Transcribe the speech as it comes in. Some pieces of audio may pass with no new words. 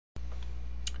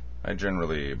I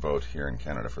generally vote here in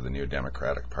Canada for the New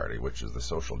Democratic Party, which is the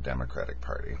Social Democratic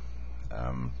Party.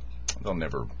 They'll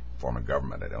never form a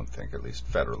government, I don't think, at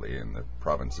least federally. In the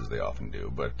provinces they often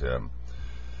do, but they're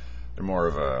more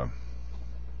of a,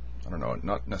 I don't know,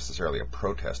 not necessarily a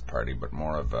protest party, but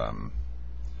more of a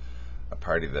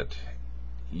party that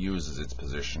uses its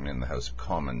position in the House of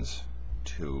Commons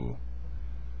to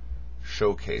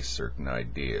showcase certain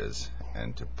ideas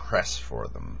and to press for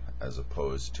them, as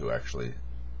opposed to actually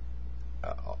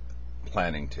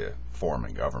planning to form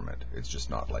a government. It's just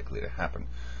not likely to happen.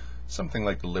 Something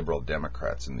like the Liberal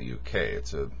Democrats in the UK.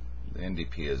 The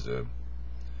NDP is a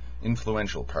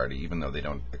influential party, even though they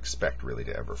don't expect really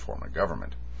to ever form a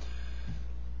government.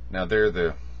 Now they're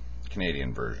the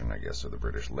Canadian version, I guess, of the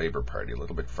British Labour Party, a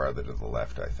little bit farther to the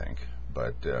left, I think,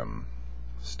 but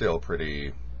still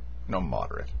pretty,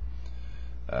 moderate,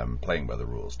 playing by the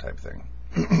rules type thing.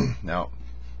 Now,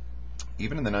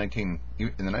 even in the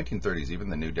 1930s, even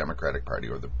the New Democratic Party,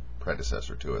 or the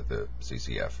predecessor to it, the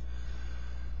CCF,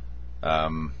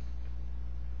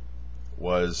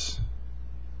 was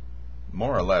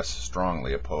more or less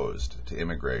strongly opposed to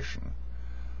immigration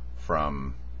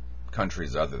from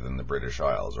countries other than the British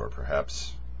Isles, or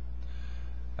perhaps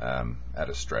at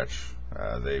a stretch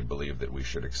they believed that we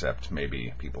should accept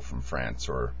maybe people from France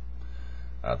or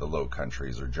the Low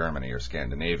Countries or Germany or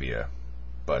Scandinavia,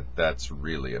 but that's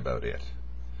really about it.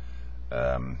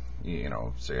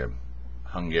 Say a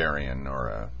Hungarian or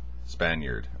a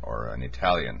Spaniard or an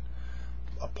Italian,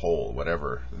 a Pole,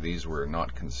 whatever, these were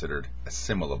not considered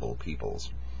assimilable peoples.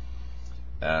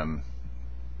 Now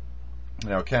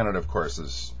Canada, of course,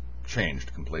 has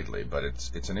changed completely, but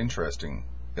it's an interesting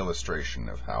illustration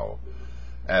of how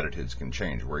attitudes can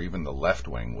change, where even the left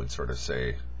wing would sort of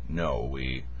say, no,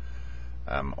 we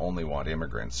only want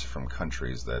immigrants from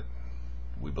countries that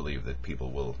we believe that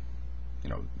people will,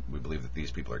 we believe that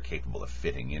these people are capable of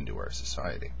fitting into our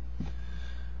society.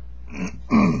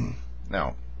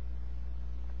 Now,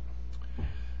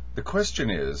 the question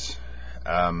is,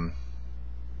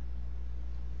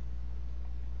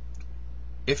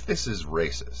 if this is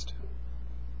racist,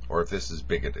 or if this is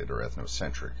bigoted or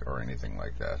ethnocentric or anything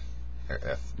like that,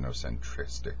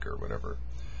 ethnocentristic or whatever,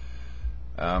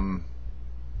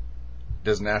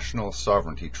 does national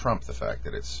sovereignty trump the fact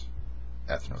that it's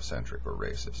ethnocentric or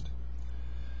racist?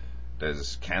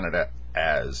 Does Canada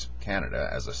as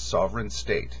a sovereign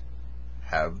state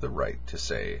have the right to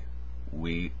say,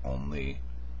 we only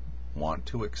want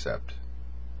to accept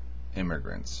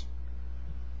immigrants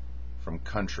from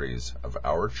countries of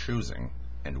our choosing,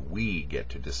 and we get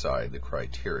to decide the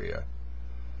criteria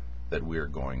that we're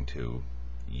going to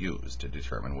use to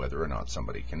determine whether or not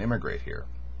somebody can immigrate here?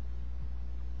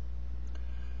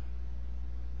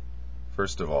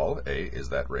 First of all, is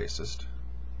that racist?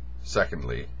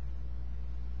 Secondly,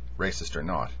 racist or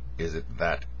not, is it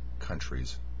that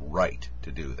country's right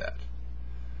to do that?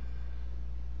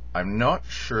 I'm not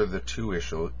sure the two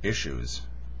issues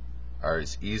are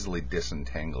as easily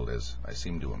disentangled as I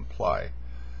seem to imply,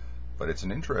 but it's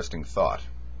an interesting thought.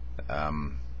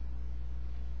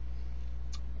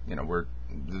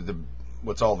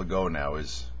 What's all the go now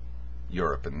is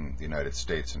Europe and the United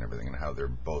States and everything, and how they're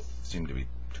both seem to be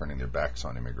turning their backs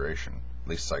on immigration, at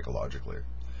least psychologically.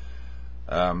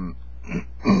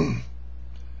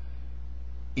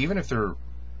 Even if their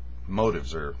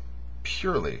motives are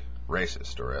purely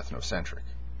racist or ethnocentric,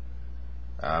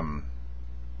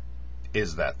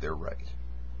 is that their right?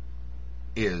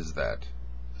 Is that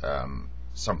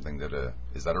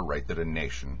is that a right that a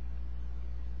nation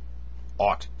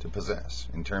ought to possess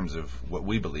in terms of what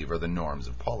we believe are the norms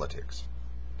of politics?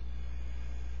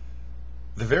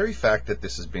 The very fact that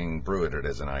this is being bruited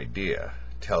as an idea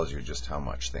tells you just how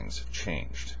much things have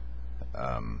changed.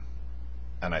 And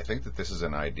I think that this is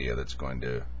an idea that's going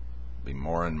to be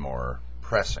more and more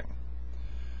pressing,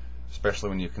 especially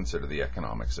when you consider the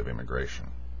economics of immigration.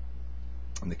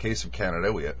 In the case of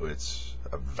Canada, it's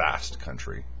a vast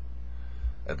country.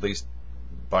 At least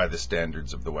by the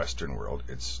standards of the Western world,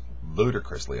 it's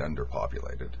ludicrously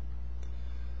underpopulated.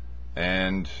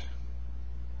 And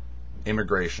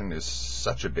immigration is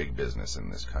such a big business in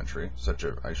this country,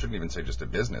 I shouldn't even say just a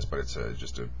business, but it's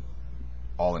just a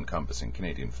all-encompassing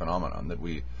Canadian phenomenon, that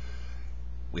we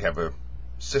have a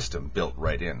system built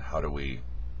right in. How do we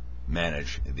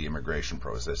manage the immigration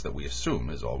process that we assume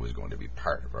is always going to be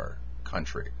part of our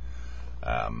country,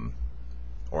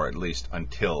 or at least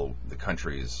until the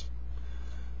country is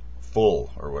full,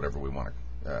 or whatever we want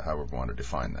to, however we want to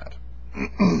define that.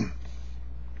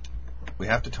 We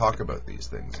have to talk about these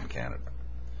things in Canada.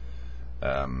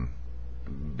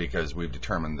 because we've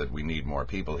determined that we need more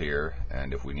people here,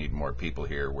 and if we need more people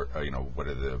here, what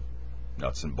are the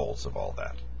nuts and bolts of all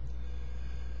that?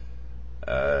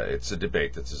 It's a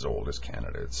debate that's as old as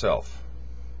Canada itself.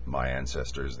 My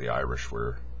ancestors, the Irish,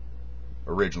 were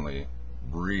originally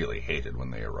really hated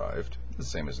when they arrived, the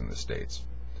same as in the States.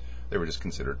 They were just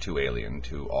considered too alien,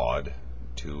 too odd,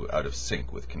 too out of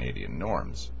sync with Canadian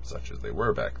norms, such as they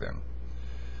were back then.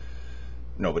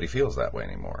 Nobody feels that way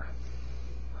anymore.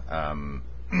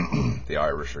 The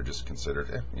Irish are just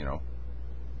considered,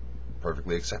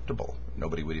 perfectly acceptable.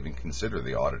 Nobody would even consider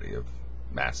the oddity of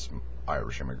mass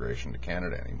Irish immigration to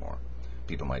Canada anymore.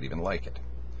 People might even like it.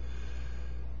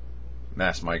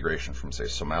 Mass migration from, say,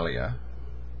 Somalia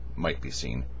might be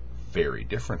seen very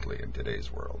differently in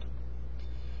today's world.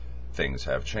 Things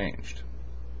have changed.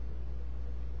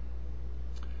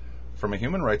 From a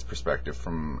human rights perspective,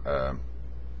 from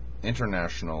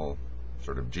international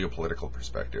sort of geopolitical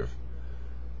perspective,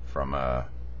 from a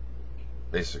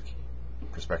basic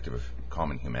perspective of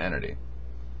common humanity,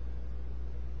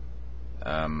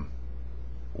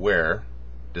 where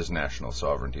does national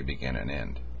sovereignty begin and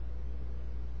end?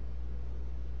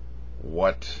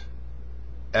 What,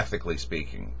 ethically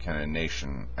speaking, can a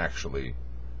nation actually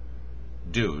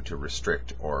do to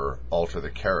restrict or alter the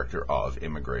character of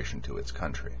immigration to its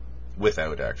country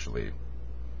without actually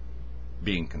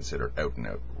being considered out and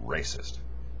out racist?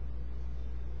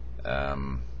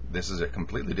 This is a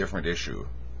completely different issue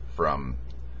from,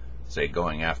 say,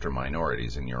 going after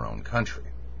minorities in your own country,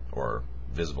 or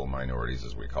visible minorities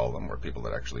as we call them, or people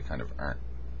that actually kind of aren't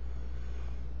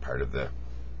part of the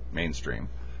mainstream,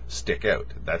 stick out.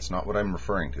 That's not what I'm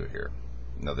referring to here.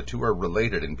 Now, the two are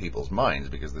related in people's minds,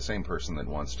 because the same person that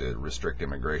wants to restrict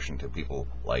immigration to people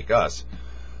like us,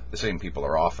 the same people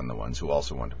are often the ones who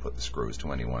also want to put the screws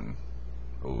to anyone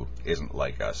who isn't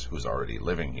like us, who's already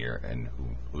living here, and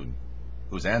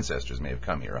whose ancestors may have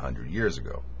come here 100 years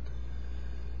ago.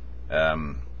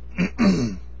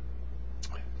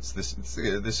 It's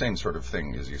the same sort of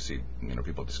thing as you see,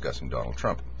 people discussing Donald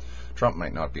Trump. Trump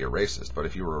might not be a racist, but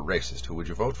if you were a racist, who would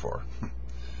you vote for?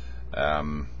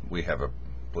 We have a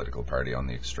political party on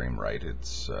the extreme right.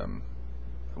 It's,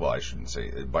 I shouldn't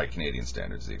say, by Canadian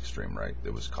standards, the extreme right.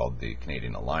 It was called the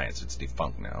Canadian Alliance. It's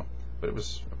defunct now, but it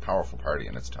was a powerful party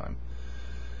in its time.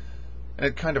 And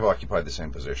it kind of occupied the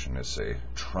same position as, say,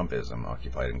 Trumpism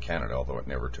occupied in Canada, although it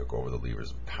never took over the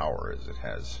levers of power as it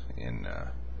has in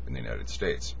the United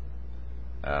States.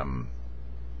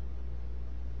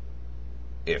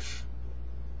 If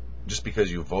just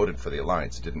because you voted for the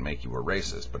Alliance didn't make you a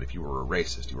racist, but if you were a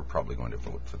racist, you were probably going to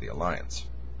vote for the Alliance.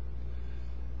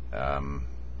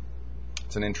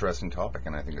 It's an interesting topic,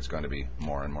 and I think it's going to be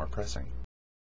more and more pressing.